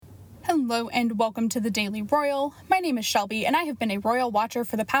Hello and welcome to the Daily Royal. My name is Shelby and I have been a royal watcher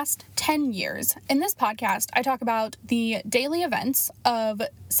for the past 10 years. In this podcast, I talk about the daily events of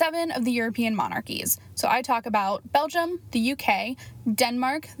 7 of the European monarchies. So I talk about Belgium, the UK,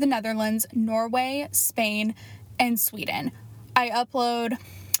 Denmark, the Netherlands, Norway, Spain, and Sweden. I upload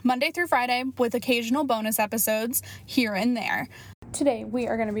Monday through Friday with occasional bonus episodes here and there. Today we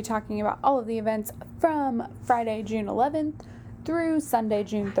are going to be talking about all of the events from Friday, June 11th through Sunday,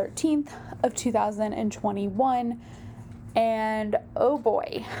 June 13th of 2021. And oh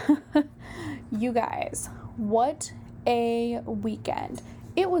boy, you guys, what a weekend.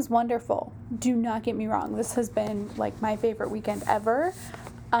 It was wonderful. Do not get me wrong. This has been like my favorite weekend ever.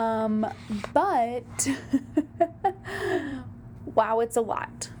 But wow, it's a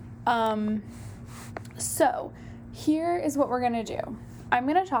lot. So here is what we're going to do. I'm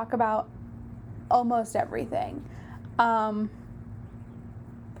going to talk about almost everything.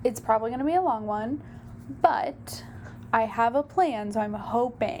 It's probably going to be a long one, but I have a plan, so I'm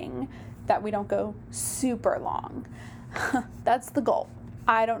hoping that we don't go super long. That's the goal.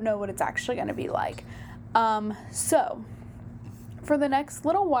 I don't know what it's actually going to be like. So for the next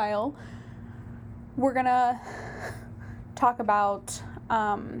little while, we're going to talk about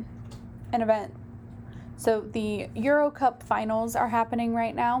an event. So the Euro Cup finals are happening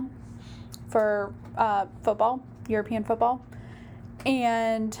right now for football, European football.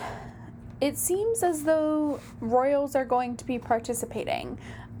 And it seems as though royals are going to be participating.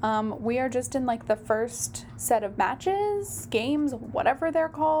 We are just in like the first set of matches, games, whatever they're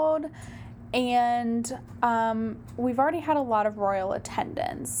called. And we've already had a lot of royal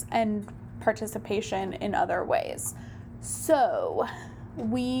attendance and participation in other ways. So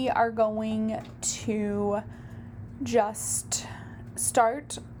we are going to just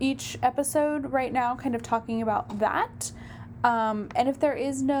start each episode right now kind of talking about that. And if there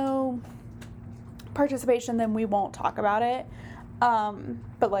is no participation, then we won't talk about it.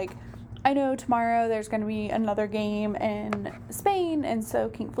 But like, I know tomorrow there's going to be another game in Spain, and so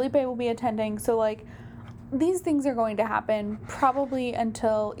King Felipe will be attending. So like, these things are going to happen probably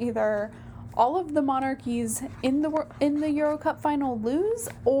until either all of the monarchies in the Euro Cup final lose,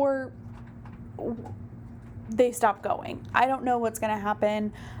 or they stop going. I don't know what's going to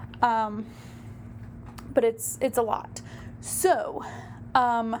happen, but it's a lot. So,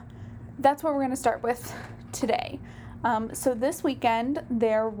 that's what we're going to start with today. So this weekend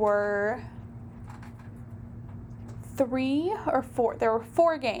there were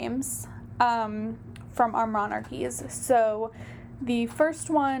 4 games, from our monarchies. So the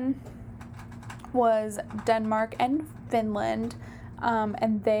first one was Denmark and Finland,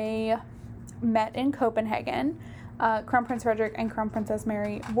 and they met in Copenhagen. Crown Prince Frederick and Crown Princess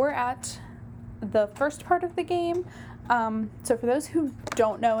Mary were at the first part of the game. So for those who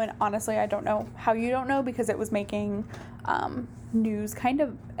don't know, and honestly, I don't know how you don't know because it was making news kind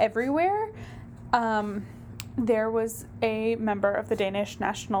of everywhere, there was a member of the Danish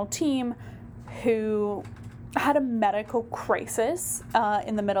national team who had a medical crisis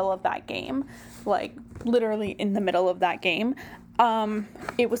in the middle of that game, like literally in the middle of that game.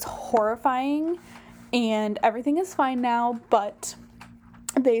 It was horrifying, and everything is fine now, but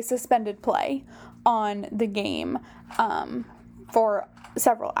they suspended play on the game for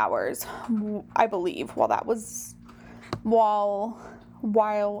several hours, I believe, while that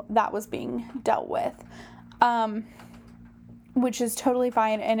was being dealt with, which is totally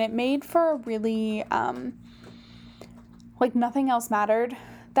fine. And it made for a really like nothing else mattered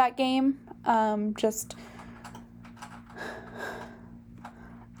that game. Just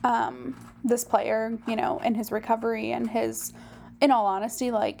this player, and his recovery and in all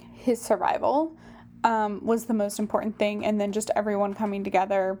honesty, like his survival was the most important thing, and then just everyone coming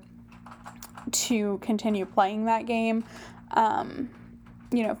together to continue playing that game.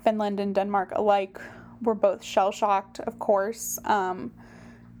 Finland and Denmark alike were both shell-shocked, of course,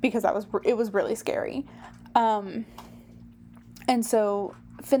 because it was really scary. And so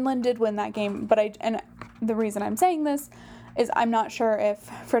Finland did win that game, and the reason I'm saying this is I'm not sure if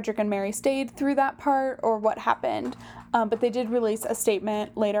Frederick and Mary stayed through that part or what happened, but they did release a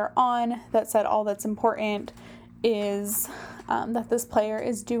statement later on that said all that's important is that this player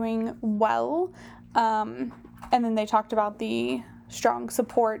is doing well, and then they talked about the strong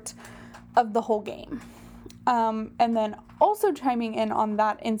support of the whole game. And then also chiming in on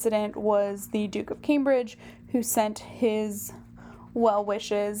that incident was the Duke of Cambridge, who sent his well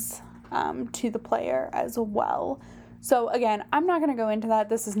wishes to the player as well. So again, I'm not going to go into that.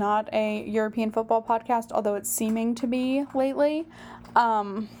 This is not a European football podcast, although it's seeming to be lately.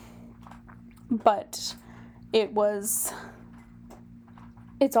 But it was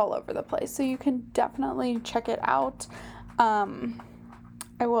it's all over the place. So you can definitely check it out.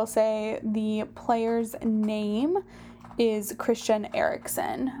 I will say the player's name is Christian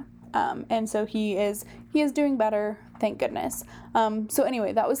Eriksen. And so he is doing better, thank goodness. So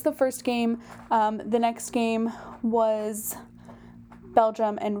anyway, that was the first game. The next game was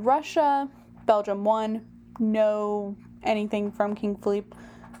Belgium and Russia. Belgium won. No anything from King Philippe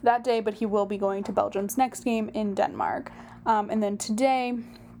that day, but he will be going to Belgium's next game in Denmark. And then today,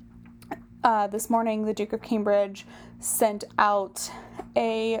 this morning, the Duke of Cambridge sent out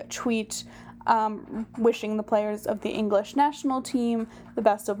a tweet wishing the players of the English national team the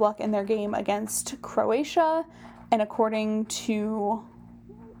best of luck in their game against Croatia. And according to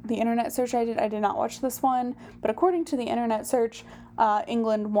the internet search I did not watch this one, but according to the internet search,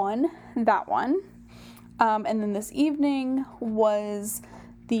 England won that one. And then this evening was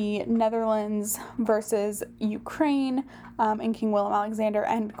the Netherlands versus Ukraine, and King Willem-Alexander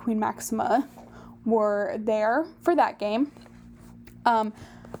and Queen Maxima were there for that game.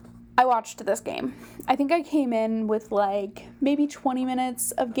 I watched this game. I think I came in with like maybe 20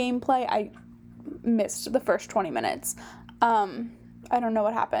 minutes of gameplay. I missed the first 20 minutes. I don't know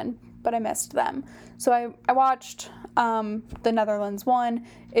what happened, but I missed them. So I watched the Netherlands won.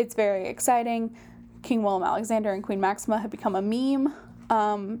 It's very exciting. King Willem-Alexander and Queen Maxima have become a meme.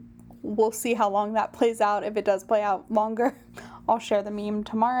 We'll see how long that plays out. If it does play out longer, I'll share the meme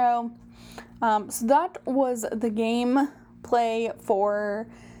tomorrow. So that was the game play for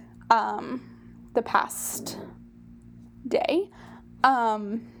the past day.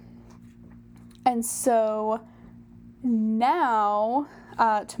 And so now,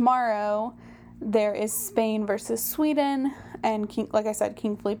 tomorrow, there is Spain versus Sweden, and like I said,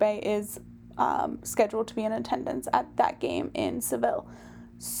 King Felipe is scheduled to be in attendance at that game in Seville.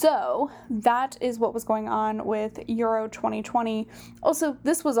 So that is what was going on with Euro 2020. Also,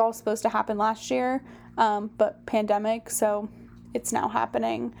 this was all supposed to happen last year, but pandemic, so it's now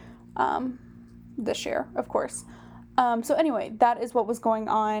happening this year, of course. So anyway, that is what was going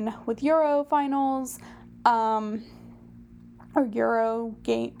on with Euro finals, or Euro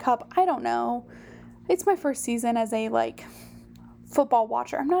Cup. I don't know. It's my first season as a football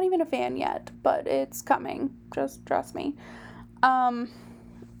watcher. I'm not even a fan yet, but it's coming. Just trust me.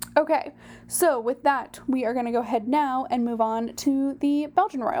 Okay, so with that, we are going to go ahead now and move on to the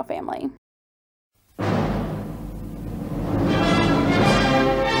Belgian royal family.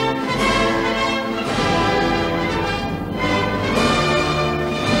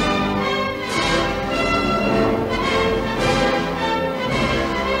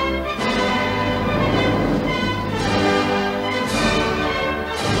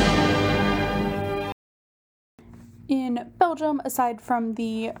 In Belgium, aside from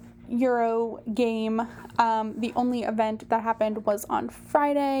the Euro game, the only event that happened was on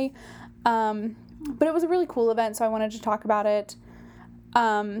Friday, but it was a really cool event, so I wanted to talk about it.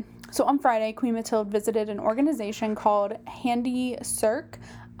 So on Friday, Queen Mathilde visited an organization called Handy Cirque,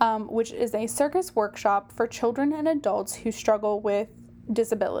 which is a circus workshop for children and adults who struggle with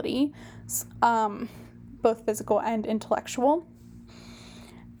disability, both physical and intellectual.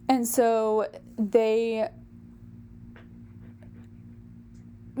 And so they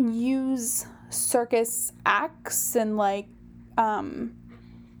use circus acts and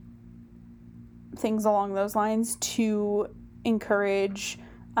things along those lines to encourage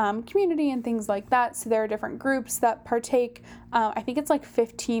community and things like that. So there are different groups that partake. I think it's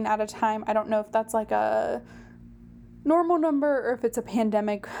 15 at a time. I don't know if that's a normal number or if it's a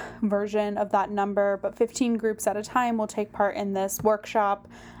pandemic version of that number, but 15 groups at a time will take part in this workshop.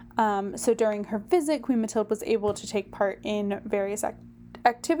 So during her visit, Queen Mathilde was able to take part in various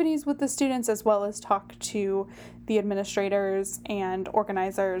activities with the students, as well as talk to the administrators and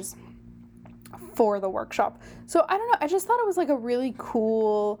organizers for the workshop. So I don't know, I just thought it was a really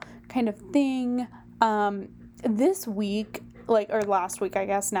cool kind of thing. This week, or last week, I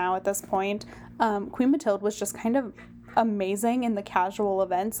guess now at this point, Queen Mathilde was just kind of amazing in the casual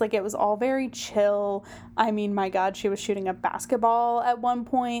events. It was all very chill. I mean, my God, she was shooting a basketball at one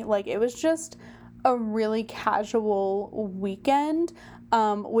point. it was just a really casual weekend,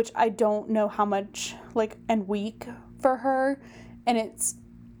 which I don't know how much, and week for her, and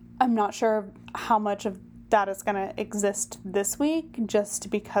I'm not sure how much of that is going to exist this week, just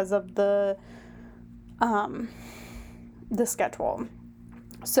because of the schedule.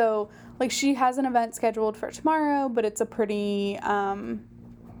 So, she has an event scheduled for tomorrow, but it's a pretty,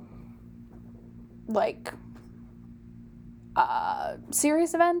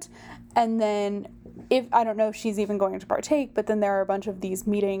 serious event. And then I don't know if she's even going to partake, but then there are a bunch of these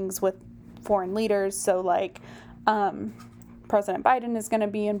meetings with foreign leaders. So, President Biden is going to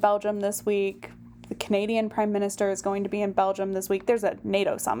be in Belgium this week. The Canadian Prime Minister is going to be in Belgium this week. There's a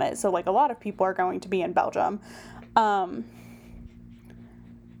NATO summit, so like a lot of people are going to be in Belgium.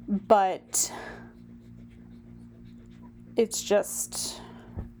 But it's just,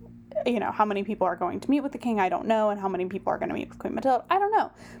 how many people are going to meet with the king, I don't know, and how many people are going to meet with Queen Matilda, I don't know.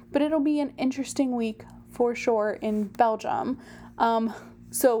 But it'll be an interesting week for sure in Belgium.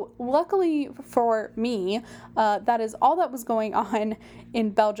 So luckily for me, that is all that was going on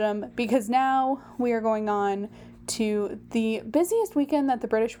in Belgium, because now we are going on to the busiest weekend that the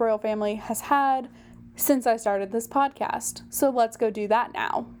British royal family has had since I started this podcast. So let's go do that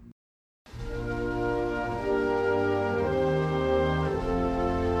now.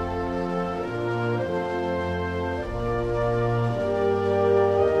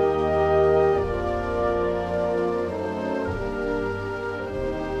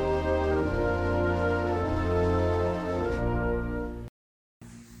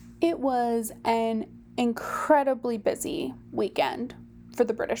 It was an incredibly busy weekend for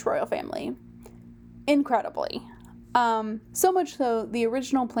the British royal family. Incredibly. So much so, the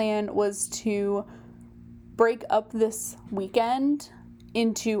original plan was to break up this weekend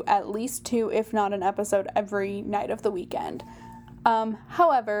into at least 2, if not an episode, every night of the weekend.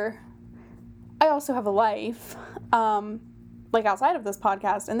 However, I also have a life, outside of this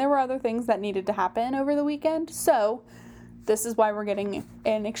podcast, and there were other things that needed to happen over the weekend, so this is why we're getting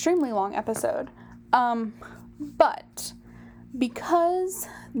an extremely long episode. But because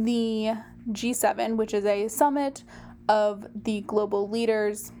the G7, which is a summit of the global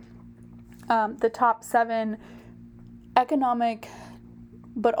leaders, the top 7 economic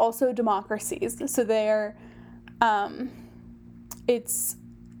but also democracies. So they're it's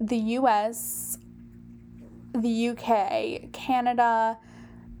the US, the UK, Canada,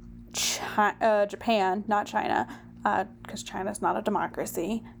 Japan, not China, because China's not a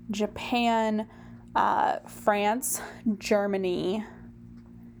democracy, Japan, France, Germany,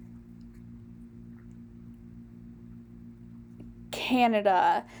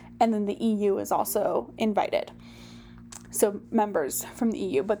 Canada, and then the EU is also invited. So members from the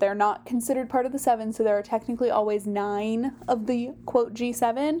EU, but they're not considered part of the 7, so there are technically always 9 of the, quote,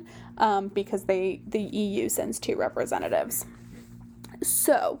 G7, because the EU sends 2 representatives.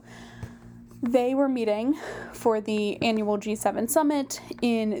 So they were meeting for the annual G7 summit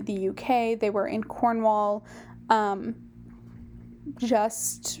in the UK. They were in Cornwall,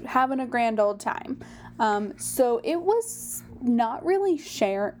 just having a grand old time. So it was not really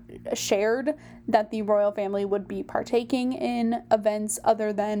shared that the royal family would be partaking in events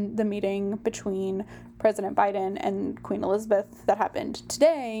other than the meeting between President Biden and Queen Elizabeth that happened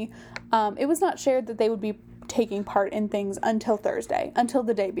today. It was not shared that they would be taking part in things until Thursday, until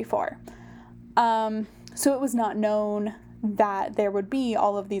the day before. So it was not known that there would be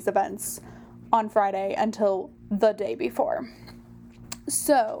all of these events on Friday until the day before.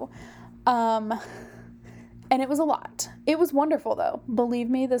 So, and it was a lot. It was wonderful though. Believe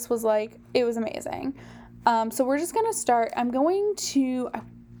me, it was amazing. So we're just going to start.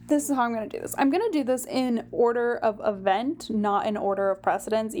 This is how I'm going to do this. I'm going to do this in order of event, not in order of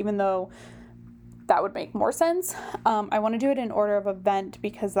precedence, even though that would make more sense. I want to do it in order of event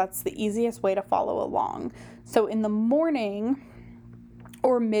because that's the easiest way to follow along. So in the morning,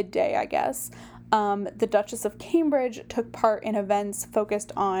 or midday, I guess, the Duchess of Cambridge took part in events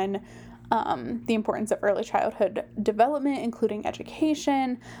focused on the importance of early childhood development, including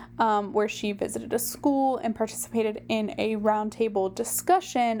education, where she visited a school and participated in a roundtable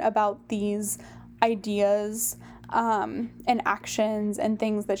discussion about these ideas and actions and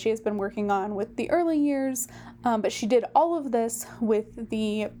things that she has been working on with the early years. But she did all of this with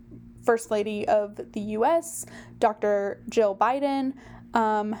the First Lady of the U.S., Dr. Jill Biden,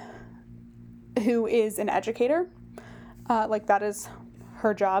 who is an educator. That is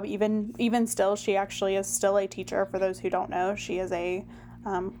her job. Even still, she actually is still a teacher. For those who don't know, she is a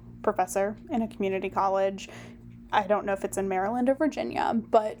professor in a community college. I don't know if it's in Maryland or Virginia,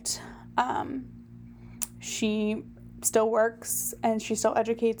 but she still works and she still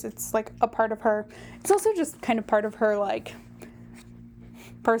educates. It's like a part of her. It's also just kind of part of her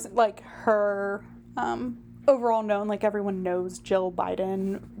her overall known, everyone knows Jill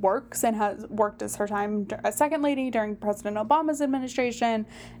Biden works and has worked as her time as second lady during President Obama's administration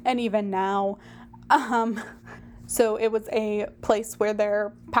and even now. So it was a place where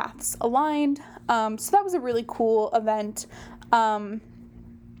their paths aligned. So that was a really cool event that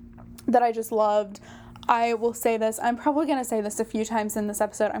I just loved. I will say this, I'm probably going to say this a few times in this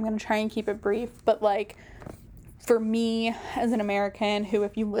episode. I'm going to try and keep it brief, but for me as an American who,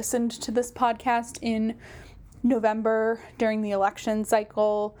 if you listened to this podcast in November during the election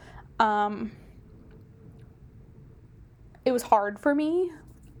cycle, it was hard for me,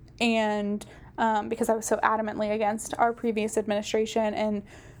 and because I was so adamantly against our previous administration and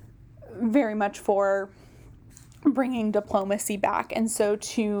very much for bringing diplomacy back. And so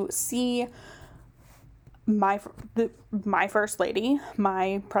to see my first lady,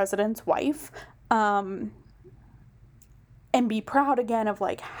 my president's wife, and be proud again of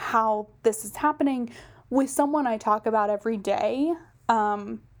like how this is happening with someone I talk about every day,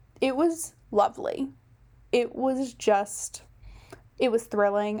 it was lovely. It was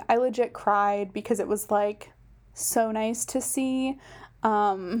thrilling. I legit cried because it was like so nice to see,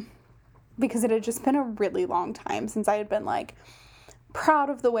 because it had just been a really long time since I had been like proud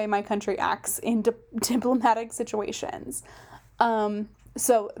of the way my country acts in diplomatic situations.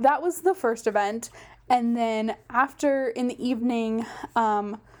 So that was the first event. And then after, in the evening,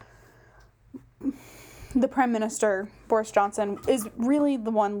 the Prime Minister, Boris Johnson, is really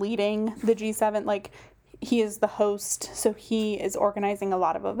the one leading the G7. Like, he is the host, so he is organizing a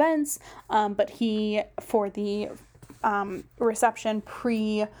lot of events. But he, for the reception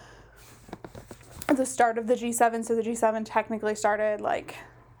pre the start of the G7, so the G7 technically started, like,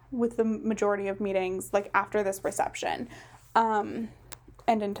 with the majority of meetings, like, after this reception, and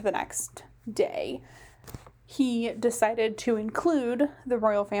into the next day. He decided to include the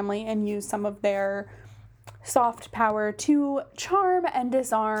royal family and use some of their soft power to charm and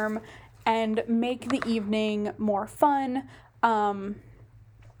disarm and make the evening more fun, and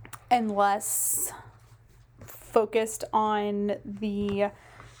less focused on the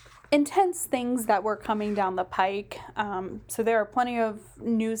intense things that were coming down the pike. So there are plenty of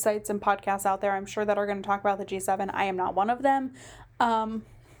news sites and podcasts out there, I'm sure, that are going to talk about the G7. I am not one of them.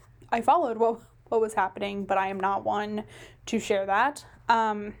 I followed what was happening, but I am not one to share that.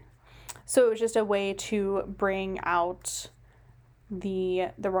 So it was just a way to bring out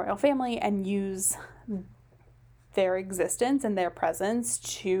the royal family and use their existence and their presence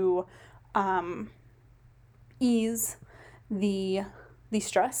to ease the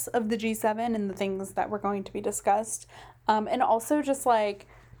stress of the G7 and the things that were going to be discussed. And also just like,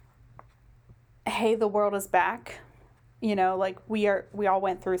 hey, the world is back. You know, like, we all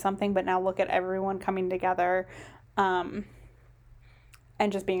went through something, but now look at everyone coming together, and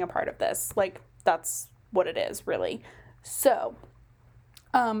just being a part of this. Like, that's what it is, really. So,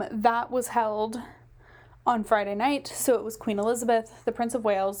 that was held on Friday night. So it was Queen Elizabeth, the Prince of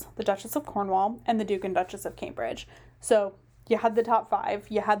Wales, the Duchess of Cornwall, and the Duke and Duchess of Cambridge. So you had the top 5.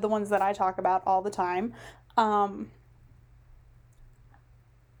 You had the ones that I talk about all the time. And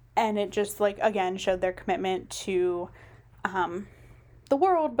it just, like, again, showed their commitment to the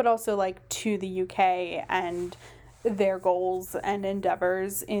world, but also, like, to the UK and their goals and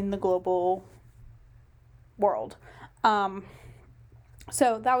endeavors in the global world.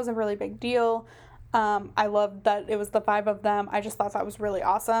 So that was a really big deal. I loved that it was the 5 of them. I just thought that was really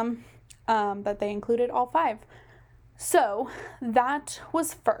awesome, that they included all 5. So that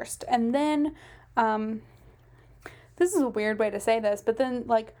was first. And then, this is a weird way to say this, but then,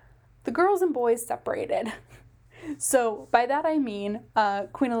 like, the girls and boys separated. So by that I mean,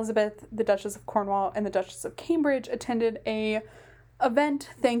 Queen Elizabeth, the Duchess of Cornwall, and the Duchess of Cambridge attended a event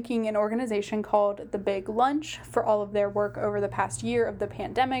thanking an organization called The Big Lunch for all of their work over the past year of the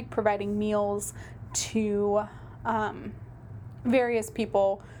pandemic, providing meals to various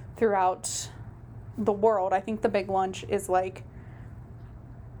people throughout the world. I think The Big Lunch is like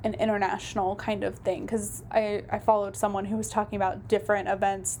an international kind of thing, because I followed someone who was talking about different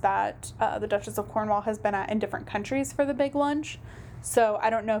events that the Duchess of Cornwall has been at in different countries for The Big Lunch. So I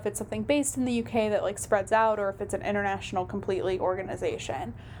don't know if it's something based in the UK that, like, spreads out, or if it's an international completely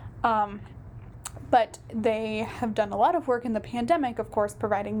organization. But they have done a lot of work in the pandemic, of course,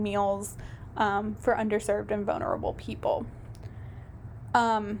 providing meals for underserved and vulnerable people.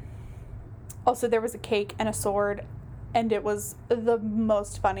 Also, there was a cake and a sword, and it was the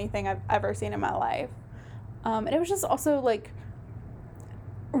most funny thing I've ever seen in my life. And it was just also, like,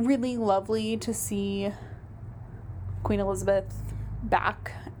 really lovely to see Queen Elizabeth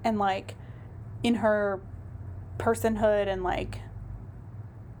back and, like, in her personhood and, like,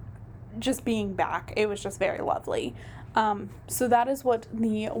 just being back. It was just very lovely. So that is what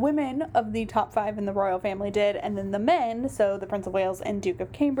the women of the top 5 in the royal family did. And then the men, so the Prince of Wales and Duke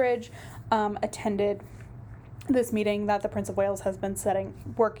of Cambridge, attended this meeting that the Prince of Wales has been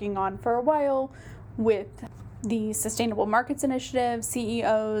working on for a while with the Sustainable Markets Initiative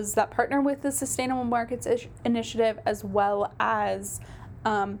CEOs that partner with the Sustainable Markets Initiative, as well as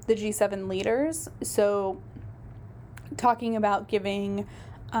the G7 leaders. So talking about giving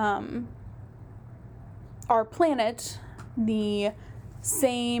our planet the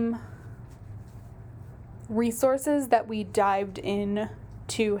same resources that we dived in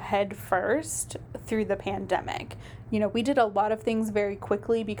to head first through the pandemic. We did a lot of things very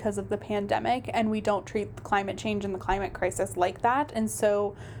quickly because of the pandemic, and we don't treat climate change and the climate crisis like that. And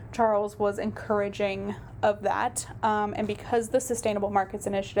so Charles was encouraging of that. And because the Sustainable Markets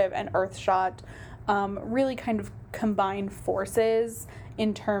Initiative and Earthshot really kind of combine forces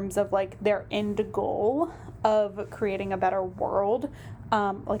in terms of like their end goal of creating a better world,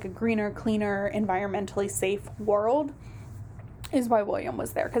 like a greener, cleaner, environmentally safe world, is why William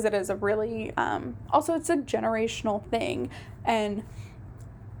was there, because it is a really, also it's a generational thing. And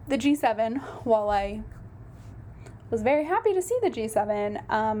the G7, while I was very happy to see the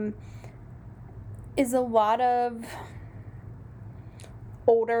G7, is a lot of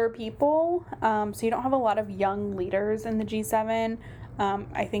older people, so you don't have a lot of young leaders in the G7.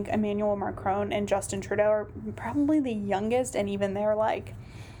 I think Emmanuel Macron and Justin Trudeau are probably the youngest, and even they're like,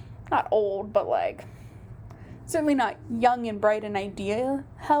 not old, but like, certainly not young and bright and idea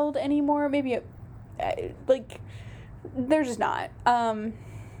held anymore. Maybe like they're just not. And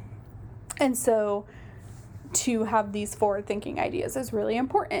so to have these forward thinking ideas is really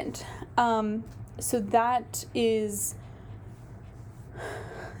important. So that is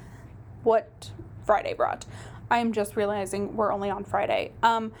what Friday brought. I'm just realizing we're only on Friday.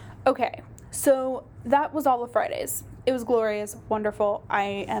 Okay, so that was all of Fridays. It was glorious, wonderful.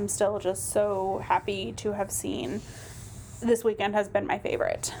 I am still just so happy to have seen. This weekend has been my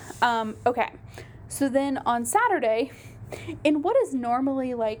favorite. Okay, so then on Saturday, in what is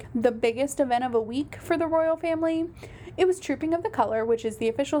normally like the biggest event of a week for the royal family, it was Trooping of the Color, which is the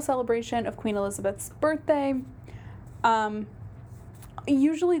official celebration of Queen Elizabeth's birthday.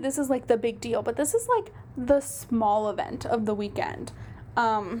 Usually this is like the big deal, but this is like the small event of the weekend.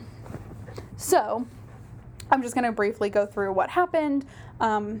 So I'm just going to briefly go through what happened.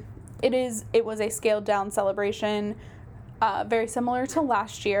 It was a scaled down celebration, very similar to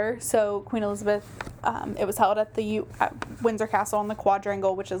last year. So Queen Elizabeth, it was held at Windsor Castle on the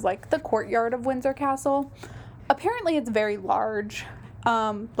Quadrangle, which is like the courtyard of Windsor Castle. Apparently it's very large.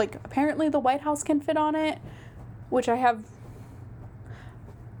 Apparently the White House can fit on it, which I have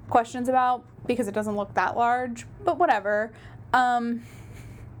questions about because it doesn't look that large, but whatever. And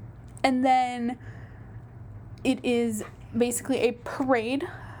then it is basically a parade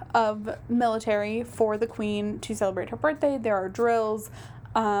of military for the Queen to celebrate her birthday. There are drills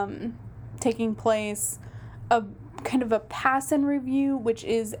taking place, a kind of a pass and review, which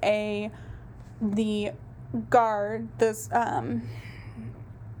is the guard, the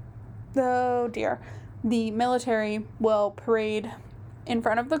military will parade in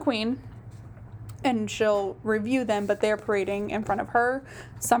front of the Queen, and she'll review them, but they're parading in front of her.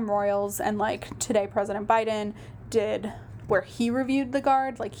 Some royals, and like today President Biden did, where he reviewed the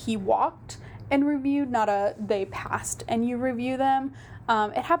guard, like he walked and reviewed, not they passed and you review them.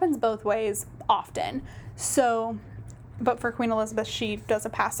 It happens both ways often. So, but for Queen Elizabeth, she does a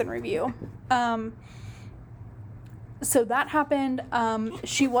pass and review. So that happened.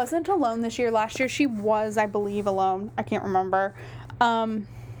 She wasn't alone this year. Last year she was, I believe, alone. I can't remember.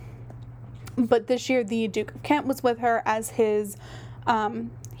 But this year the Duke of Kent was with her as his,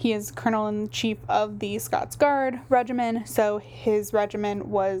 he is Colonel-in-Chief of the Scots Guard Regiment, so his regiment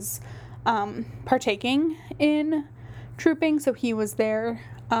was partaking in trooping, so he was there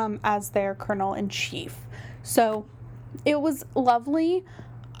as their Colonel-in-Chief. So it was lovely.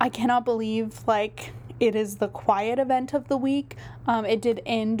 I cannot believe, like, it is the quiet event of the week. It did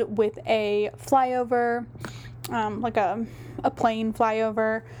end with a flyover, like a plane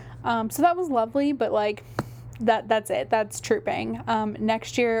flyover. So that was lovely, but like that's it. That's trooping.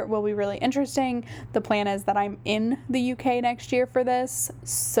 Next year will be really interesting. The plan is that I'm in the UK next year for this,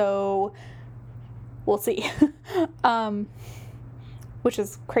 so we'll see. Which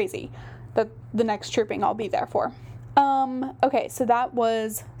is crazy that the next trooping I'll be there for. Okay, so that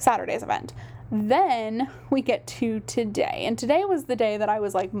was Saturday's event. Then we get to today, and today was the day that I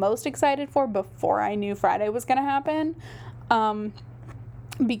was like most excited for before I knew Friday was going to happen.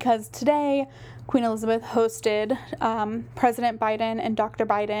 Because today Queen Elizabeth hosted President Biden and Dr.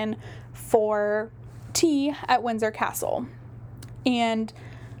 Biden for tea at Windsor Castle. And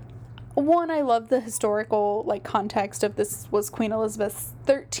one, I love the historical like context of this was Queen Elizabeth's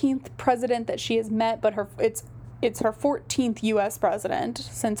 13th president that she has met, but it's her 14th U.S. president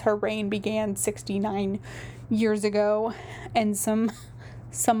since her reign began 69 years ago and some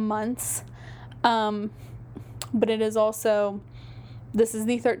months. But it is also, this is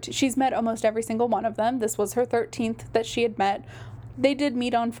the 13th. She's met almost every single one of them. This was her 13th that she had met. they did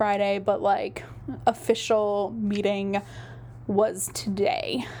meet on Friday, but like official meeting was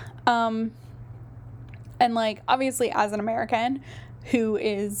today. And like obviously as an American who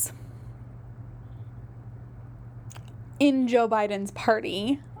is in Joe Biden's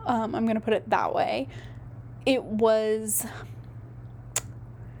party, I'm going to put it that way, it was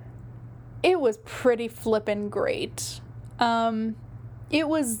pretty flippin' great. It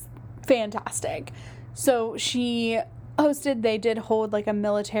was fantastic. So she hosted, they did hold like a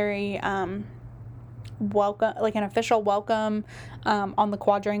military welcome, like an official welcome on the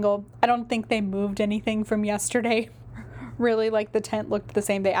quadrangle. I don't think they moved anything from yesterday. Really, like the tent looked the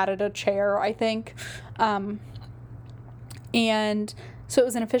same. They added a chair, I think. And so it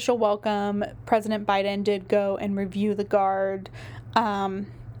was an official welcome. President Biden did go and review the guard,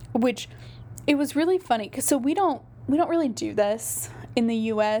 which it was really funny because so we don't really do this in the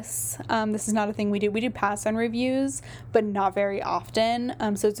U.S. This is not a thing we do. We do pass-on reviews, but not very often.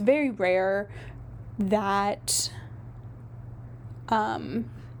 So it's very rare that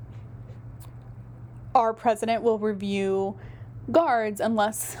our president will review guards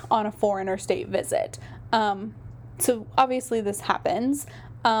unless on a foreign or state visit. So obviously this happens.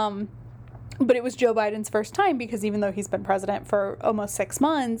 But it was Joe Biden's first time because even though he's been president for almost 6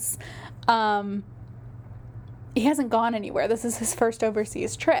 months, he hasn't gone anywhere. This is his first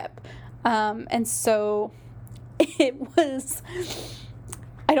overseas trip. And so it was,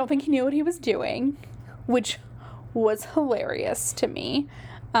 I don't think he knew what he was doing, which was hilarious to me.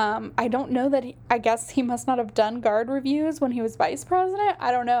 I don't know that I guess he must not have done guard reviews when he was vice president.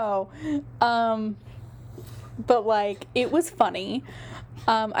 I don't know. But like, it was funny.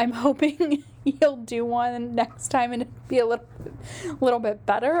 I'm hoping he'll do one next time and it'll be a little bit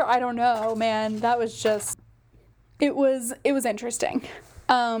better. I don't know, man. That was just, it was interesting.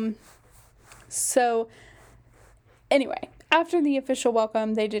 So anyway, after the official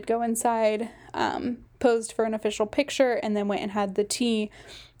welcome, they did go inside, posed for an official picture, and then went and had the tea.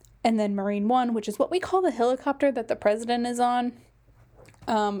 And then Marine One, which is what we call the helicopter that the president is on,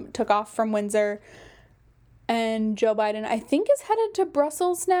 took off from Windsor. And Joe Biden, I think, is headed to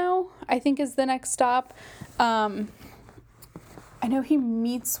Brussels now, I think is the next stop. I know he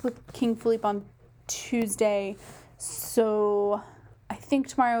meets with King Philippe on Tuesday, so I think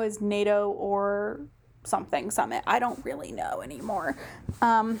tomorrow is NATO or something summit. I don't really know anymore.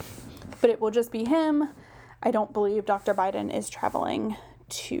 But it will just be him. I don't believe Dr. Biden is traveling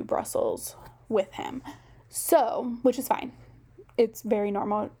to Brussels with him. So, which is fine. It's very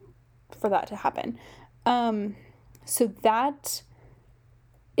normal for that to happen. So that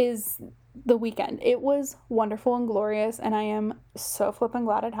is the weekend. It was wonderful and glorious, and I am so flippin'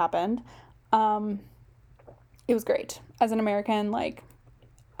 glad it happened. It was great. As an American, like,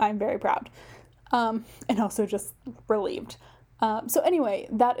 I'm very proud. And also just relieved. So anyway,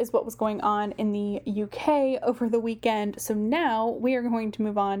 that is what was going on in the UK over the weekend. So now we are going to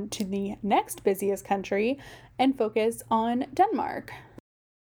move on to the next busiest country and focus on Denmark.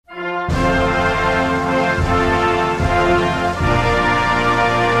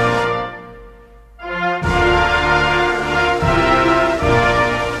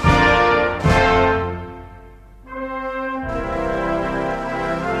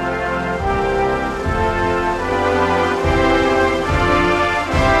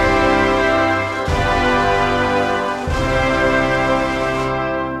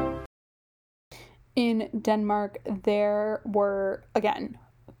 In Denmark, there were, again,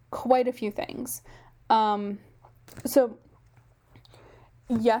 quite a few things. So,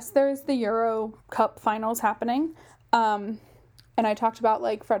 yes, there's the Euro Cup finals happening. And I talked about,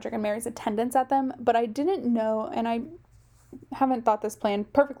 like, Frederick and Mary's attendance at them, but I didn't know, and I haven't thought this plan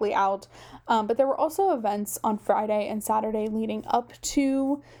perfectly out, but there were also events on Friday and Saturday leading up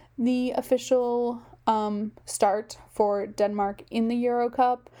to the official start for Denmark in the Euro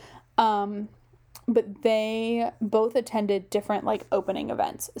Cup. But they both attended different, like, opening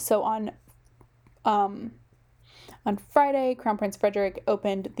events. So on Friday, Crown Prince Frederick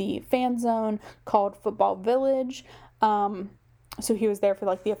opened the fan zone called Football Village. So he was there for,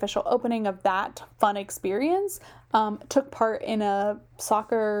 like, the official opening of that fun experience. Took part in a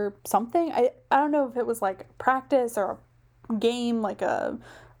soccer something. I don't know if it was, like, practice or a game, like a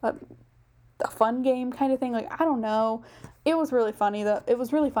fun game kind of thing. Like, I don't know. It was really funny, though. It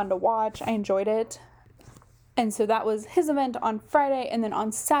was really fun to watch. I enjoyed it. And so that was his event on Friday. And then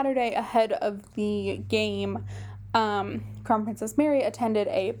on Saturday, ahead of the game, Crown Princess Mary attended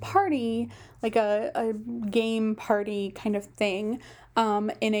a party, like a game party kind of thing,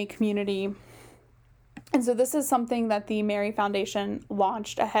 in a community. And so this is something that the Mary Foundation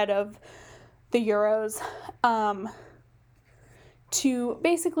launched ahead of the Euros. to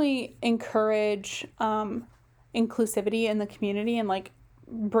basically encourage inclusivity in the community and like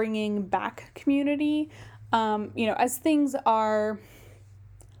bringing back community. As things are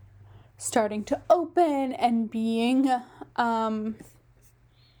starting to open and being,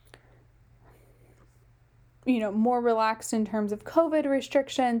 more relaxed in terms of COVID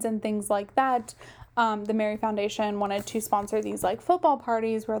restrictions and things like that. The Mary Foundation wanted to sponsor these like football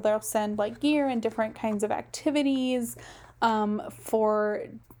parties where they'll send like gear and different kinds of activities for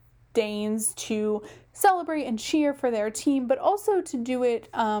Danes to celebrate and cheer for their team, but also to do it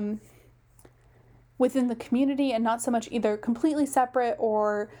within the community and not so much either completely separate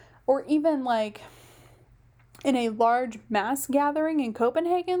or even like in a large mass gathering in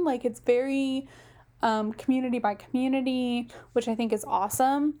Copenhagen. Like it's very community by community, which I think is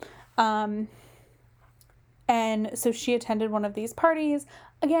awesome. And so she attended one of these parties,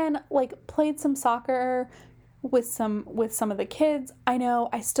 again, like played some soccer with some of the kids. I know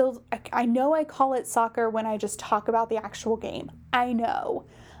I call it soccer when I just talk about the actual game. I know.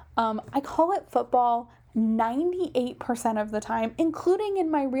 I call it football 98% of the time, including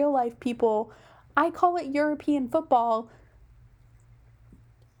in my real life people. I call it European football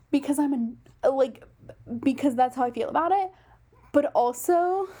because because that's how I feel about it. But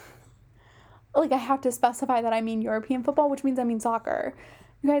also, like, I have to specify that I mean European football, which means I mean soccer.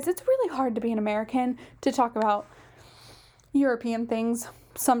 You guys, it's really hard to be an American to talk about European things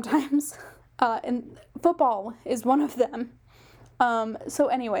sometimes, and football is one of them. So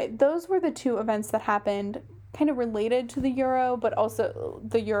anyway, those were the two events that happened kind of related to the Euro, but also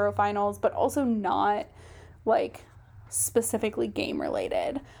the Euro finals, but also not like specifically game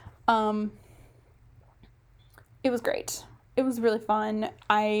related. It was great. It was really fun.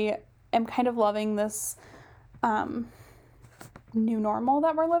 I am kind of loving this new normal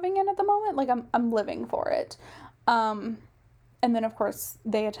that we're living in at the moment. Like I'm living for it. And then of course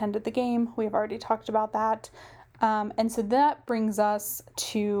they attended the game. We've already talked about that. And so that brings us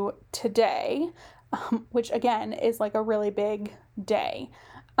to today, which again is like a really big day.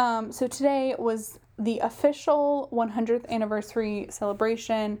 So today was the official 100th anniversary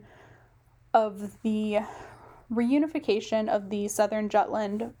celebration of the reunification of the Southern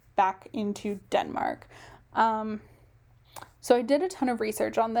Jutland back into Denmark. So I did a ton of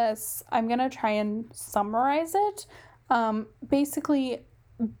research on this. I'm going to try and summarize it. Basically,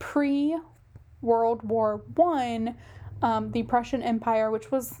 pre-World War I, the Prussian Empire,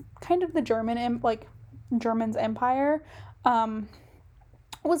 which was kind of the Germans' empire,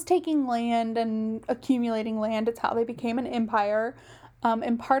 was taking land and accumulating land. It's how they became an empire.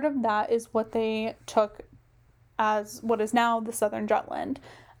 And part of that is what they took as what is now the Southern Jutland.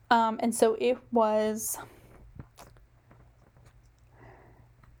 And so it was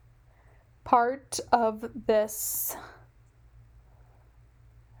part of this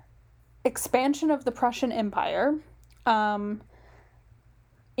expansion of the Prussian Empire. And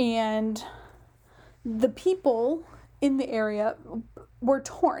the people in the area were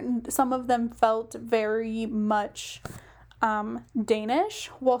torn. Some of them felt very much Danish,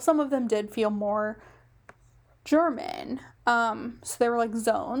 while some of them did feel more German. So there were like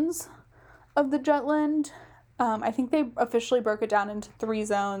zones of the Jutland. I think they officially broke it down into 3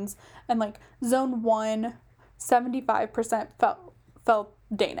 zones, and like zone 1, 75% felt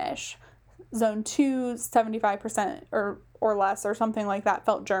Danish. Zone 2, 75% or less or something like that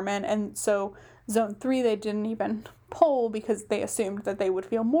felt German. And so zone 3 they didn't even poll because they assumed that they would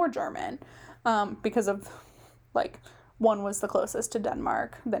feel more German, because of like 1 was the closest to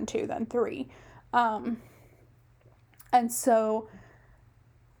Denmark, then 2, then 3. And so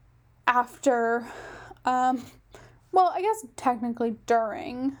after, I guess technically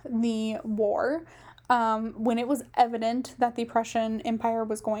during the war, when it was evident that the Prussian Empire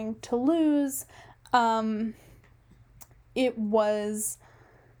was going to lose, it was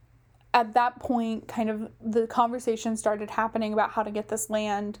at that point kind of the conversation started happening about how to get this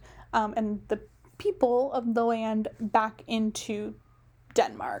land and the people of the land back into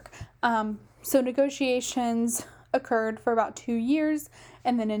Denmark. So negotiations occurred for about 2 years,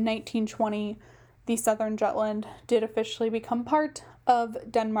 and then in 1920 the Southern Jutland did officially become part of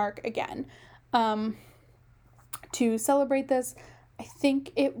Denmark again. To celebrate this, I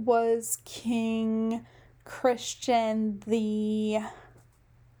think it was King Christian the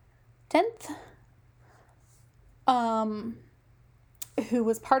 10th who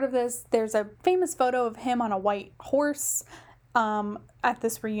was part of this. There's a famous photo of him on a white horse at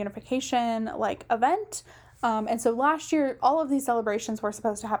this reunification event. And so last year, all of these celebrations were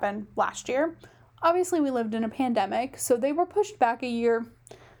supposed to happen last year. Obviously, we lived in a pandemic, so they were pushed back a year.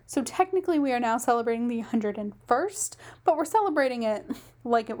 So technically we are now celebrating the 101st, but we're celebrating it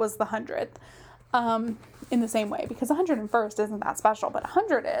like it was the 100th, in the same way, because 101st isn't that special, but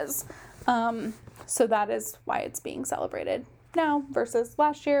 100 is. So that is why it's being celebrated now versus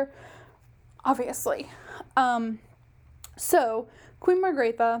last year, obviously. So Queen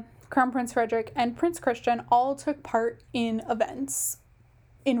Margrethe, Crown Prince Frederick, and Prince Christian all took part in events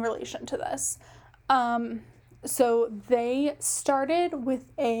in relation to this. So they started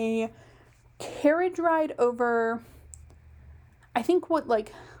with a carriage ride over, I think what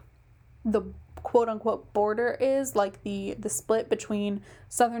like the quote unquote border is, like the split between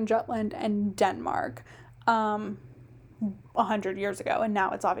southern Jutland and Denmark, 100 years ago, and now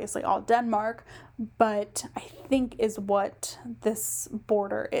it's obviously all Denmark, but I think is what this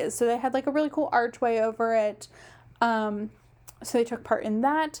border is. So they had like a really cool archway over it. So they took part in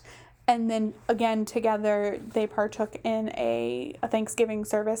that. And then again, together, they partook in a Thanksgiving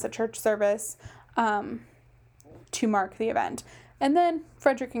service, a church service, to mark the event. And then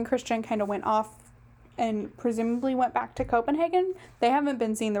Frederick and Christian kind of went off and presumably went back to Copenhagen. They haven't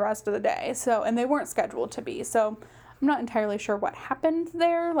been seen the rest of the day, so, and they weren't scheduled to be. So I'm not entirely sure what happened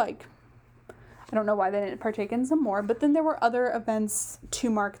there. Like, I don't know why they didn't partake in some more. But then there were other events to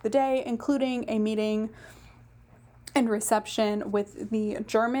mark the day, including a meeting and reception with the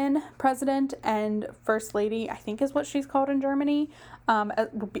German president and first lady, I think is what she's called in Germany.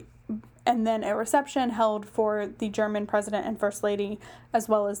 And then a reception held for the German president and first lady, as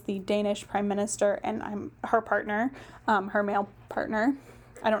well as the Danish prime minister and her partner, her male partner.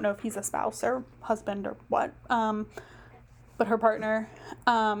 I don't know if he's a spouse or husband or what, but her partner,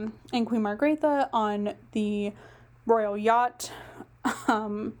 and Queen Margrethe on the royal yacht.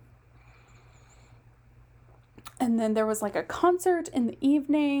 And then there was like a concert in the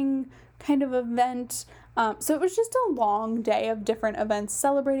evening kind of event. So it was just a long day of different events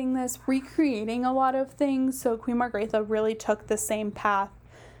celebrating this, recreating a lot of things. So Queen Margrethe really took the same path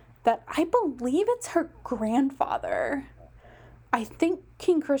that I believe it's her grandfather. I think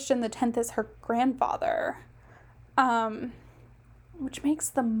King Christian X is her grandfather, which makes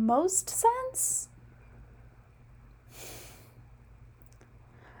the most sense.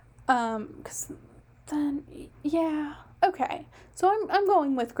 'Cause then, yeah, okay. So I'm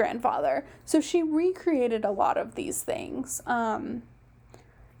going with grandfather. So she recreated a lot of these things.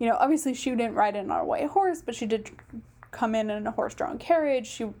 Obviously she didn't ride in on a white horse, but she did come in a horse-drawn carriage.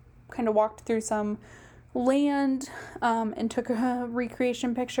 She kind of walked through some land, and took a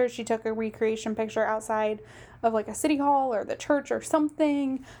recreation picture. She took a recreation picture outside of like a city hall or the church or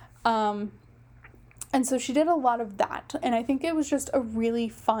something. And so she did a lot of that. And I think it was just a really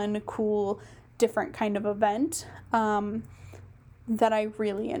fun, cool, different kind of event, that I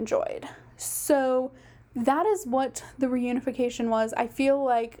really enjoyed. So that is what the reunification was. I feel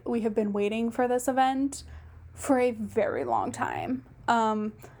like we have been waiting for this event for a very long time.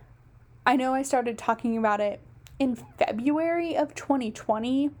 I know I started talking about it in February of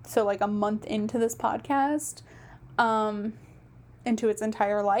 2020, so like a month into this podcast, into its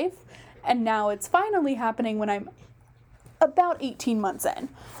entire life, and now it's finally happening when I'm about 18 months in.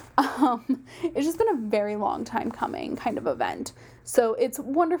 It's just been a very long time coming kind of event. So it's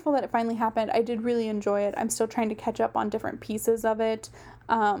wonderful that it finally happened. I did really enjoy it. I'm still trying to catch up on different pieces of it.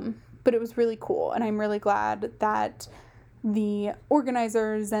 But it was really cool. And I'm really glad that the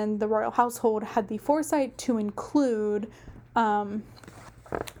organizers and the royal household had the foresight to include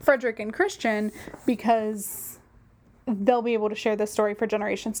Frederick and Christian, because they'll be able to share this story for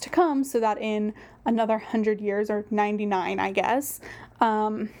generations to come, so that in another 100 years, or 99, I guess,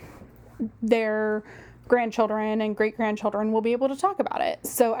 their grandchildren and great-grandchildren will be able to talk about it.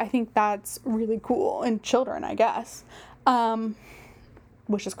 So I think that's really cool. And children, I guess,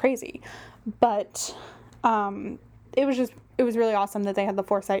 which is crazy. But it was really awesome that they had the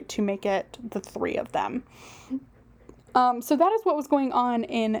foresight to make it the three of them. So that is what was going on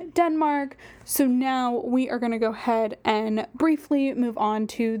in Denmark. So now we are going to go ahead and briefly move on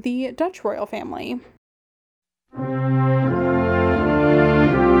to the Dutch royal family.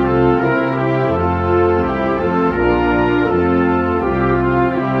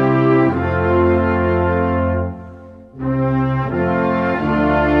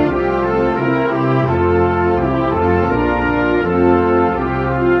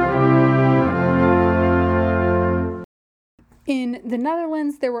 In the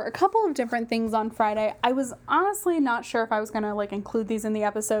Netherlands, there were a couple of different things on Friday. I was honestly not sure if I was going to include these in the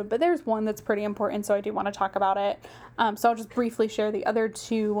episode, but there's one that's pretty important, so I do want to talk about it. So I'll just briefly share the other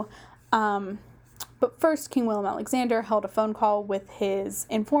two. But first, King Willem-Alexander held a phone call with his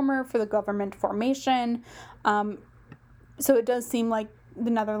informer for the government formation. So it does seem like the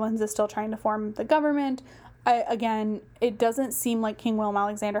Netherlands is still trying to form the government. Again, it doesn't seem like King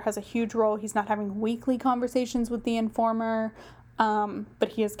Willem-Alexander has a huge role. He's not having weekly conversations with the informer, but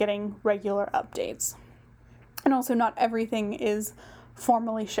he is getting regular updates. And also not everything is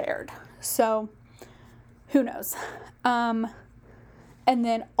formally shared. So who knows? And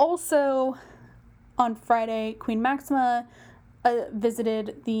then also on Friday, Queen Maxima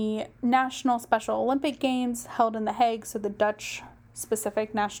visited the National Special Olympic Games held in The Hague, so the Dutch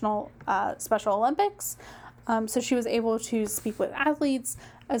specific National Special Olympics. So she was able to speak with athletes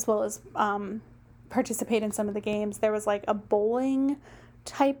as well as participate in some of the games. There was like a bowling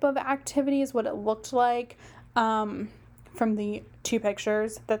type of activity is what it looked like from the 2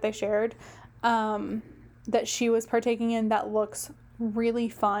 pictures that they shared that she was partaking in. That looks really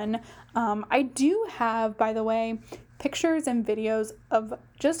fun. I do have, by the way, pictures and videos of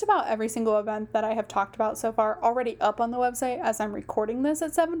just about every single event that I have talked about so far already up on the website as I'm recording this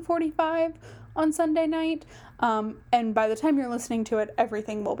at 7:45 on Sunday night. And by the time you're listening to it,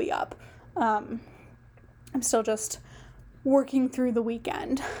 everything will be up. I'm still just working through the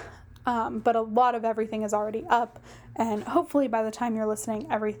weekend. But a lot of everything is already up, and hopefully by the time you're listening,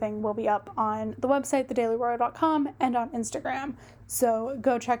 everything will be up on the website, thedailyroyal.com, and on Instagram. So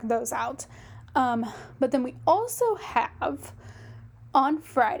go check those out. But then we also have on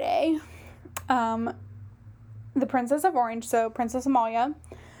Friday, the Princess of Orange, so Princess Amalia,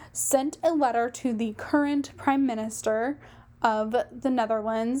 sent a letter to the current Prime Minister of the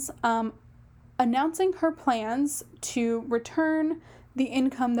Netherlands, announcing her plans to return the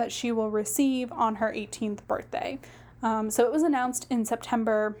income that she will receive on her 18th birthday. So it was announced in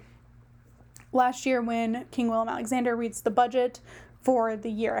September last year when King Willem-Alexander reads the budget for the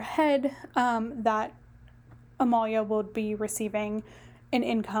year ahead, that Amalia will be receiving an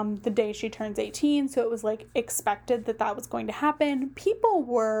income the day she turns 18. So it was like expected that that was going to happen. People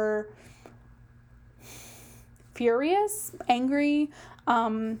were furious, angry.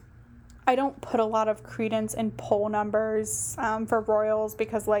 I don't put a lot of credence in poll numbers for royals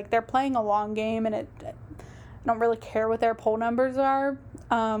because like they're playing a long game, and I don't really care what their poll numbers are.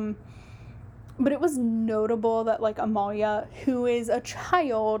 But it was notable that like Amalia, who is a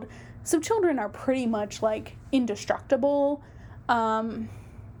child, so children are pretty much like indestructible. But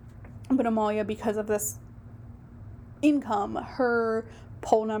Amalia, because of this income, her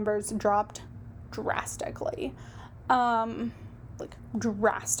poll numbers dropped drastically. Like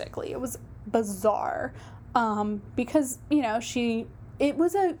drastically. It was bizarre. Because, you know, it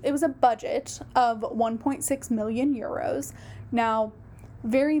was a budget of 1.6 million euros. Now,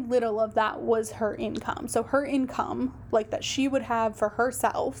 very little of that was her income. So her income, like that she would have for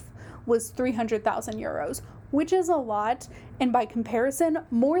herself, was 300,000 euros, which is a lot, and by comparison,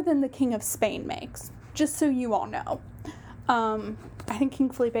 more than the King of Spain makes, just so you all know. I think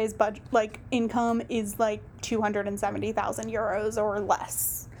King Felipe's budget, like, income is like 270,000 euros or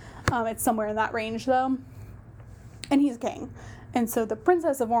less. It's somewhere in that range, though, and he's king. And so the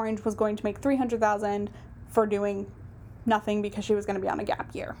Princess of Orange was going to make 300,000 for doing nothing because she was going to be on a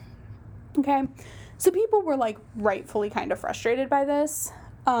gap year. Okay, so people were like rightfully kind of frustrated by this.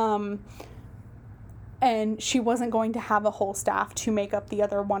 And she wasn't going to have a whole staff to make up the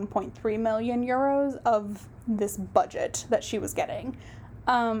other 1.3 million euros of this budget that she was getting,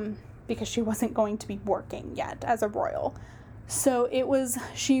 because she wasn't going to be working yet as a royal. So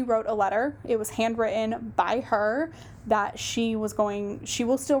she wrote a letter. It was handwritten by her that she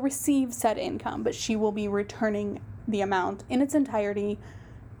will still receive said income, but she will be returning the amount in its entirety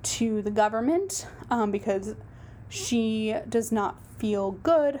to the government, because she does not feel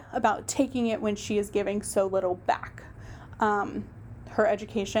good about taking it when she is giving so little back. Her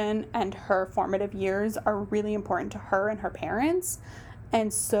education and her formative years are really important to her and her parents,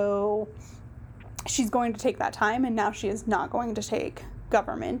 and so she's going to take that time, and now she is not going to take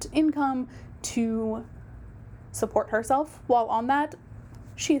government income to support herself. While on that,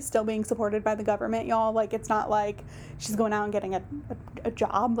 she is still being supported by the government, y'all. Like, it's not like she's going out and getting a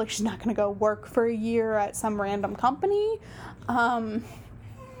job. Like, she's not going to go work for a year at some random company.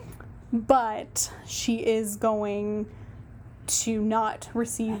 But she is going to not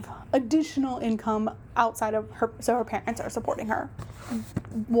receive additional income outside of her, so her parents are supporting her.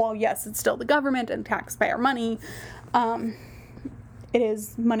 While, yes, it's still the government and taxpayer money, it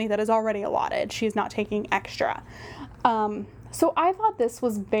is money that is already allotted. She's not taking extra. So I thought this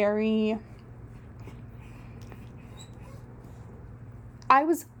was I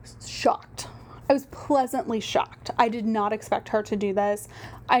was shocked. I was pleasantly shocked. I did not expect her to do this.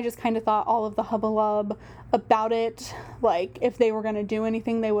 I just kind of thought all of the hubbub about it, like if they were going to do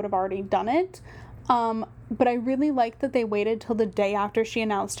anything, they would have already done it. But I really like that they waited till the day after she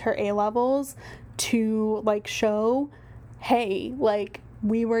announced her A-levels to, like, show, hey, like,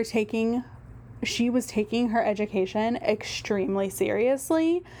 she was taking her education extremely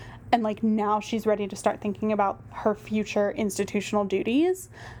seriously, and, like, now she's ready to start thinking about her future institutional duties,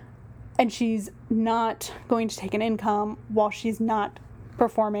 and she's not going to take an income while she's not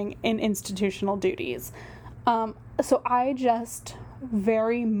performing in institutional duties. So I just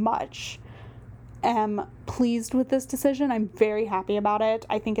very much am pleased with this decision. I'm very happy about it.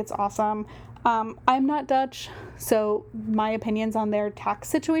 I think it's awesome. I'm not Dutch, so my opinions on their tax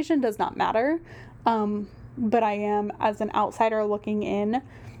situation does not matter. But I am, as an outsider looking in,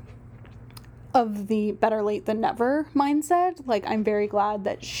 of the better late than never mindset. Like, I'm very glad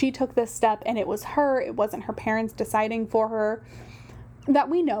that she took this step, and it was her. It wasn't her parents deciding for her, that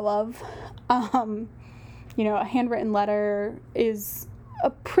we know of. A handwritten letter is a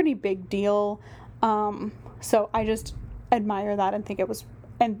pretty big deal. So I just admire that and think it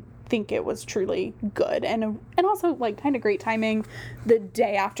was truly good, and also, like, kind of great timing the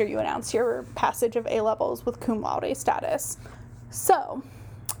day after you announce your passage of A-levels with cum laude status. So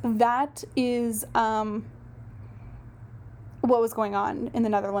that is what was going on in the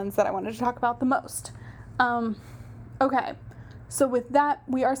Netherlands that I wanted to talk about the most. Okay, so with that,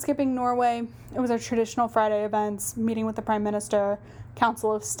 we are skipping Norway. It was our traditional Friday events, meeting with the Prime Minister,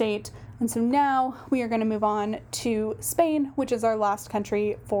 Council of State, and so now we are going to move on to Spain, which is our last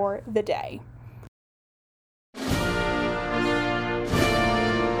country for the day.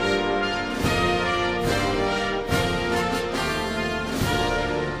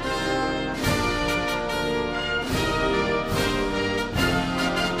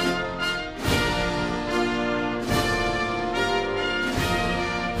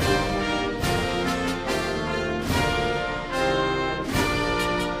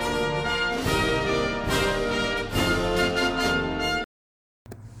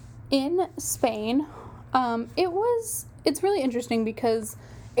 In Spain, it's really interesting because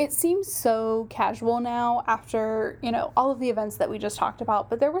it seems so casual now after, all of the events that we just talked about,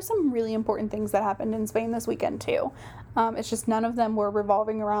 but there were some really important things that happened in Spain this weekend too. It's just none of them were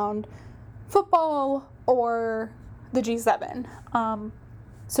revolving around football or the G7.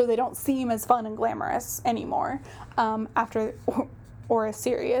 So they don't seem as fun and glamorous anymore after or as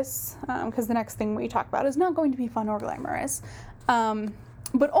serious, because the next thing we talk about is not going to be fun or glamorous.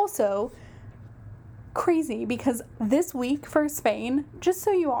 But also crazy because this week for Spain, just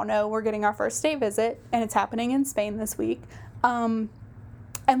so you all know, we're getting our first state visit, and it's happening in Spain this week. And,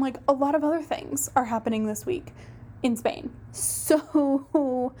 like, a lot of other things are happening this week in Spain.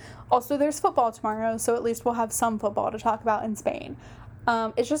 So also there's football tomorrow, so at least we'll have some football to talk about in Spain.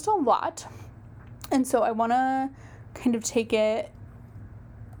 It's just a lot. And so I want to kind of take it,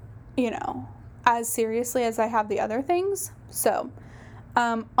 as seriously as I have the other things. So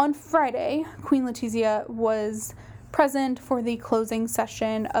on Friday, Queen Letizia was present for the closing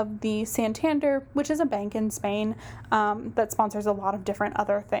session of the Santander, which is a bank in Spain that sponsors a lot of different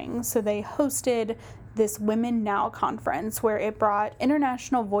other things. So they hosted this Women Now conference where it brought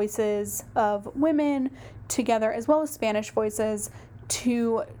international voices of women together, as well as Spanish voices,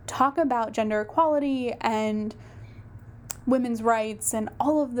 to talk about gender equality and women's rights and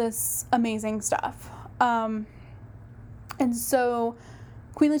all of this amazing stuff. And so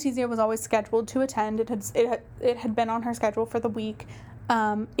Queen Letizia was always scheduled to attend. It had been on her schedule for the week.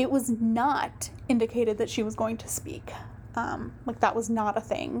 It was not indicated that she was going to speak. That was not a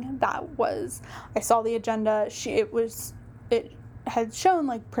thing. I saw the agenda. It had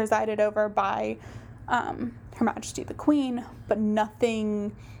shown, presided over by Her Majesty the Queen, but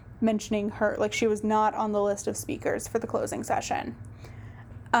nothing mentioning her. She was not on the list of speakers for the closing session.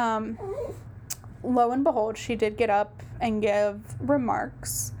 Lo and behold, she did get up and give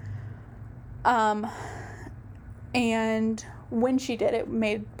remarks. And when she did, it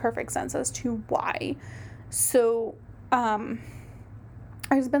made perfect sense as to why. So,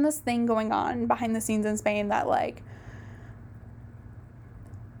 there's been this thing going on behind the scenes in Spain that,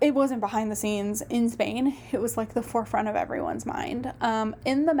 it wasn't behind the scenes in Spain. It was, the forefront of everyone's mind.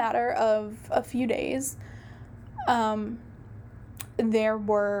 In the matter of a few days, there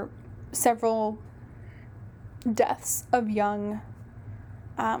were several deaths of a young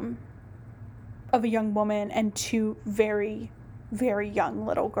woman and two very, very young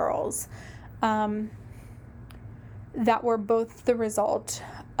little girls that were both the result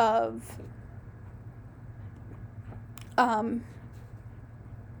of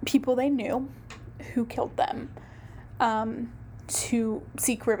people they knew who killed them to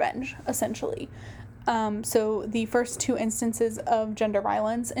seek revenge, essentially. So the first two instances of gender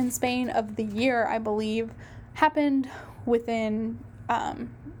violence in Spain of the year, I believe, happened within,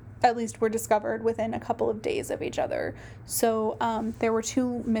 at least were discovered within a couple of days of each other. So there were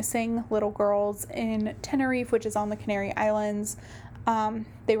two missing little girls in Tenerife, which is on the Canary Islands.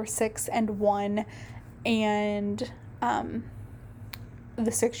 They were 6 and 1, and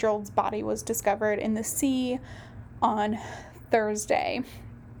the 6-year-old's body was discovered in the sea on Thursday.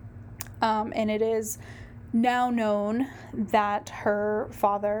 And it is now known that her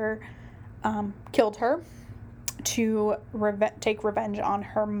father killed her to take revenge on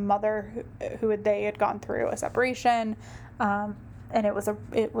her mother, who they had gone through a separation, and it was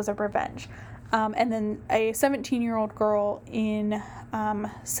a revenge. And then a 17-year-old girl in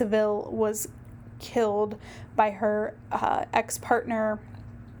Seville was killed by her ex-partner,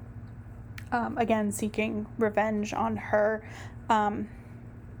 again seeking revenge on her,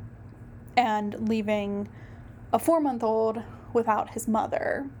 and leaving a 4-month-old without his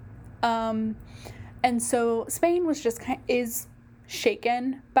mother. And so Spain was just is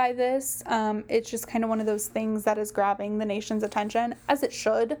shaken by this. It's just kind of one of those things that is grabbing the nation's attention, as it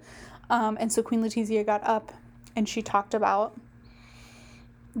should. And so Queen Letizia got up and she talked about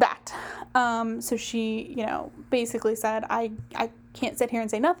that. So she, basically said, I can't sit here and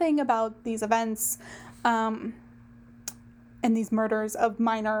say nothing about these events, and these murders of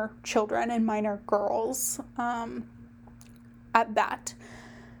minor children and minor girls, at that.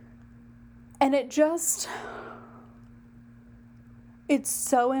 And it's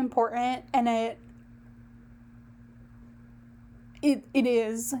so important, and it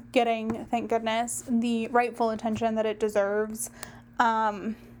is getting, thank goodness, the rightful attention that it deserves,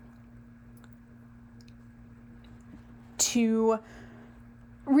 to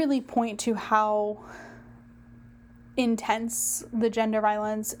really point to how intense the gender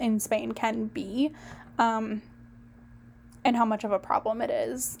violence in Spain can be, and how much of a problem it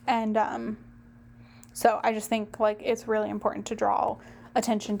is. And so I just think it's really important to draw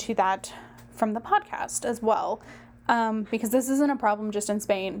attention to that from the podcast as well, because this isn't a problem just in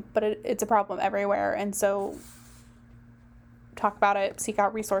Spain, but it's a problem everywhere. And so talk about it, seek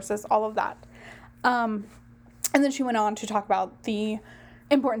out resources, all of that. And then she went on to talk about the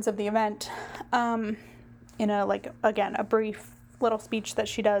importance of the event, in a brief little speech that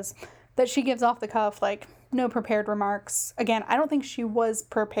she gives off the cuff, no prepared remarks. Again, I don't think she was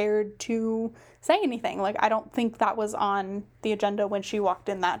prepared to say anything. I don't think that was on the agenda when she walked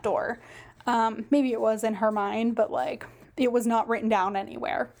in that door. Maybe it was in her mind, but it was not written down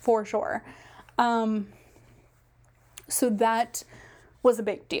anywhere for sure. So that was a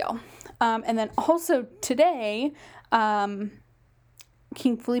big deal. And then also today,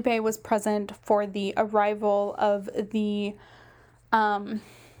 King Felipe was present for the arrival of the,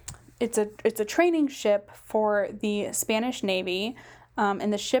 it's a training ship for the Spanish Navy,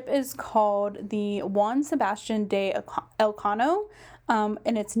 and the ship is called the Juan Sebastian de Elcano,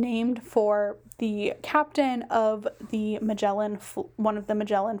 and it's named for the captain of the one of the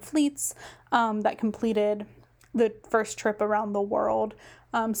Magellan fleets, that completed the first trip around the world.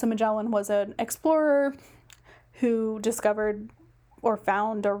 So Magellan was an explorer who discovered or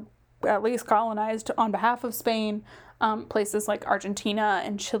found, or at least colonized on behalf of Spain, places like Argentina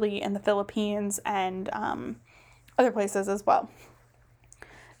and Chile and the Philippines, and other places as well.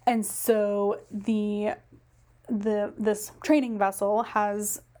 And so this training vessel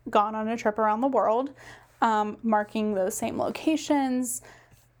has gone on a trip around the world, marking those same locations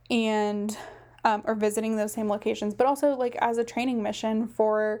and or visiting those same locations, but also as a training mission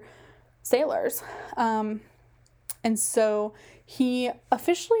for sailors. And so he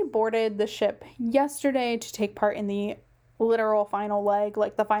officially boarded the ship yesterday to take part in the literal final leg,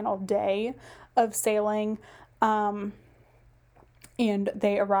 the final day of sailing. And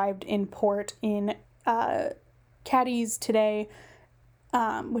they arrived in port in Cadiz today,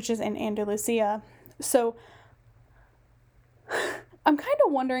 which is in Andalusia. So I'm kind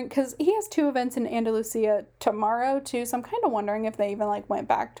of wondering, because he has 2 events in Andalusia tomorrow too, so I'm kind of wondering if they even went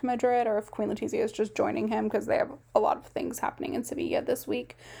back to Madrid, or if Queen Letizia is just joining him, because they have a lot of things happening in Sevilla this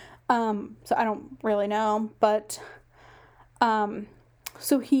week. So I don't really know, but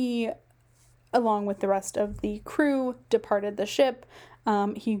so he, along with the rest of the crew, departed the ship.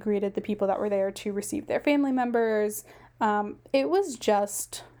 He greeted the people that were there to receive their family members. It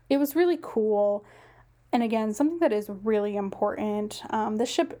was really cool. And again, something that is really important. The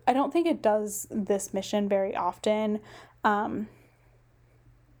ship, I don't think it does this mission very often.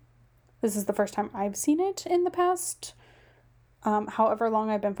 This is the first time I've seen it in the past, however long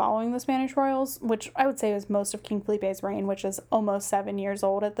I've been following the Spanish royals, which I would say is most of King Felipe's reign, which is almost 7 years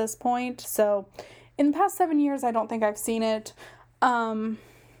old at this point. So in the past 7 years, I don't think I've seen it. And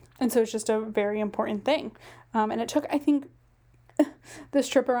so it's just a very important thing. And it took, I think, this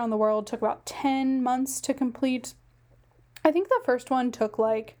trip around the world took about 10 months to complete. I think the first one took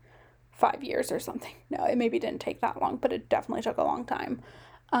like 5 years or something. No, it maybe didn't take that long, but it definitely took a long time.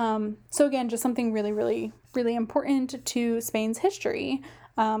 So again, just something really, really, really important to Spain's history,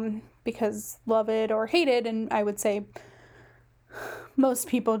 because love it or hate it, and I would say most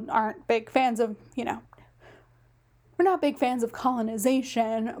people aren't big fans of, we're not big fans of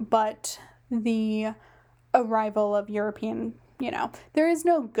colonization, but the arrival of European, there is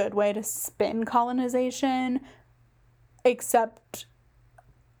no good way to spin colonization, except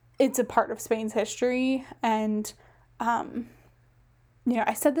it's a part of Spain's history. And,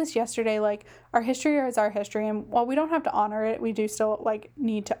 I said this yesterday, like, our history is our history, and while we don't have to honor it, we do still, like,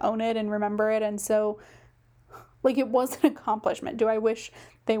 need to own it and remember it. And so, like, it was an accomplishment. Do I wish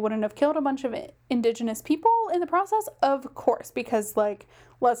they wouldn't have killed a bunch of indigenous people in the process? Of course, because, like,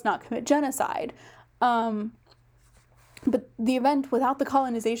 let's not commit genocide. But the event without the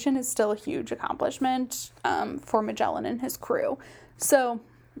colonization is still a huge accomplishment, for Magellan and his crew. So,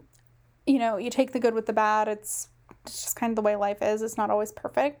 you take the good with the bad. It's just kind of the way life is. It's not always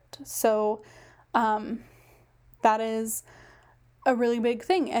perfect. So, that is a really big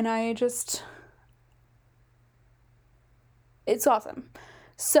thing. And it's awesome.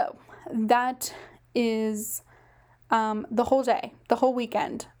 So that is, the whole day, the whole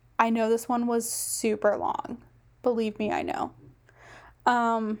weekend. I know this one was super long. Believe me, I know.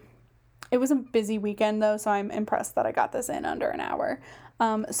 It was a busy weekend though, so I'm impressed that I got this in under an hour.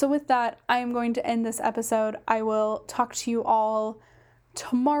 So with that, I am going to end this episode. I will talk to you all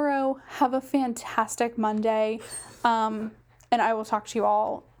tomorrow. Have a fantastic Monday. And I will talk to you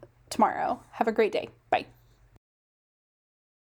all tomorrow. Have a great day.